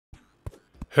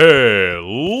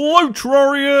Hello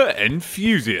Terraria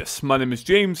enthusiasts, my name is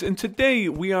James and today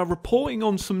we are reporting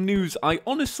on some news I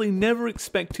honestly never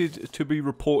expected to be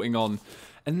reporting on,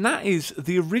 and that is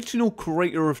the original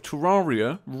creator of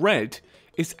Terraria, Red,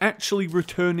 is actually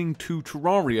returning to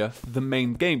Terraria, the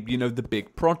main game, you know, the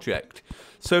big project.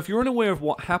 So if you're unaware of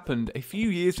what happened, a few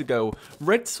years ago,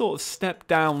 Red sort of stepped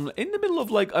down in the middle of,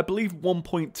 like, I believe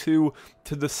 1.2 to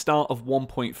the start of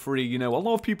 1.3. You know, a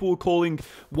lot of people were calling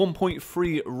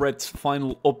 1.3 Red's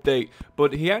final update,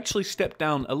 but he actually stepped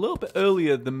down a little bit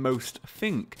earlier than most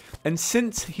think. And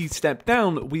since he stepped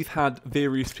down, we've had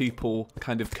various people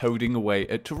kind of coding away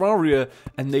at Terraria,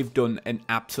 and they've done an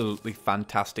absolutely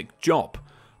fantastic job.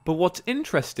 But what's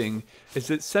interesting is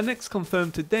that Senex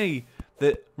confirmed today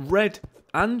that Red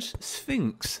and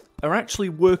Sphinx are actually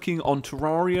working on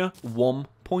Terraria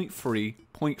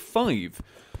 1.3.5.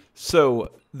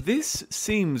 So this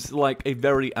seems like a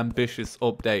very ambitious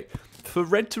update. For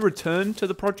Red to return to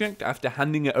the project after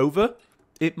handing it over,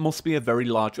 it must be a very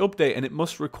large update and it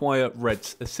must require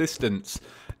Red's assistance.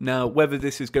 Now, whether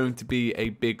this is going to be a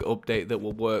big update that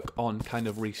will work on kind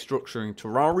of restructuring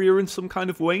Terraria in some kind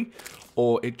of way,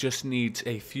 or it just needs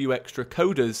a few extra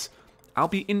coders, I'll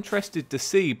be interested to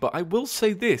see. But I will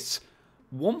say this,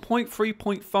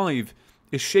 1.3.5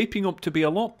 is shaping up to be a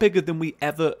lot bigger than we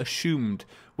ever assumed,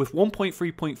 with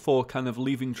 1.3.4 kind of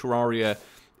leaving Terraria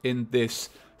in this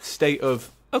state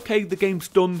of, okay, the game's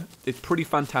done, it's pretty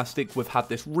fantastic, we've had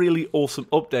this really awesome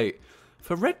update.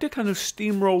 For Red to kind of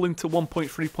steamroll into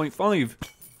 1.3.5,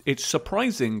 it's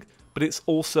surprising, but it's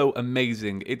also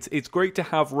amazing. It's great to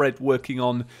have Red working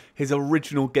on his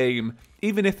original game,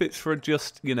 even if it's for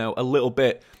just, you know, a little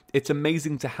bit. It's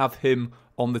amazing to have him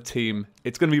on the team.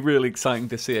 It's going to be really exciting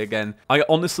to see again. I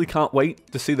honestly can't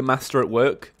wait to see the Master at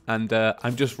work, and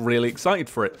I'm just really excited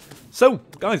for it. So,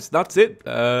 guys, that's it.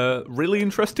 Really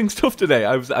interesting stuff today.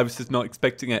 I was just not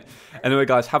expecting it. Anyway,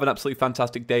 guys, have an absolutely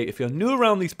fantastic day. If you're new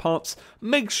around these parts,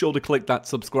 make sure to click that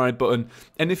subscribe button.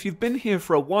 And if you've been here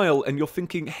for a while and you're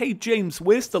thinking, hey, James,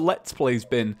 where's the Let's Plays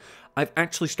been? I've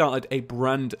actually started a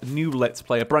brand new Let's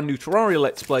Play, a brand new Terraria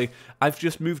Let's Play. I've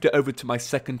just moved it over to my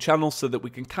second channel so that we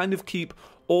can kind of keep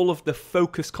all of the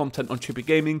focused content on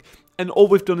ChippyGaming, and all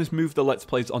we've done is move the Let's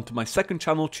Plays onto my second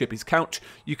channel, Chippy's Couch.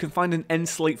 You can find an end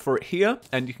slate for it here,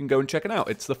 and you can go and check it out.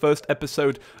 It's the first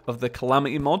episode of the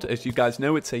Calamity mod. As you guys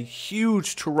know, it's a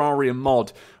huge Terraria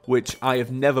mod, which I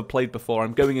have never played before.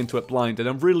 I'm going into it blind, and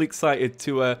I'm really excited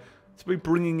to be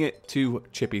bringing it to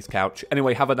Chippy's Couch.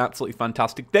 Anyway, have an absolutely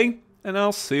fantastic day, and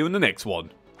I'll see you in the next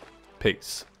one.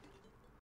 Peace.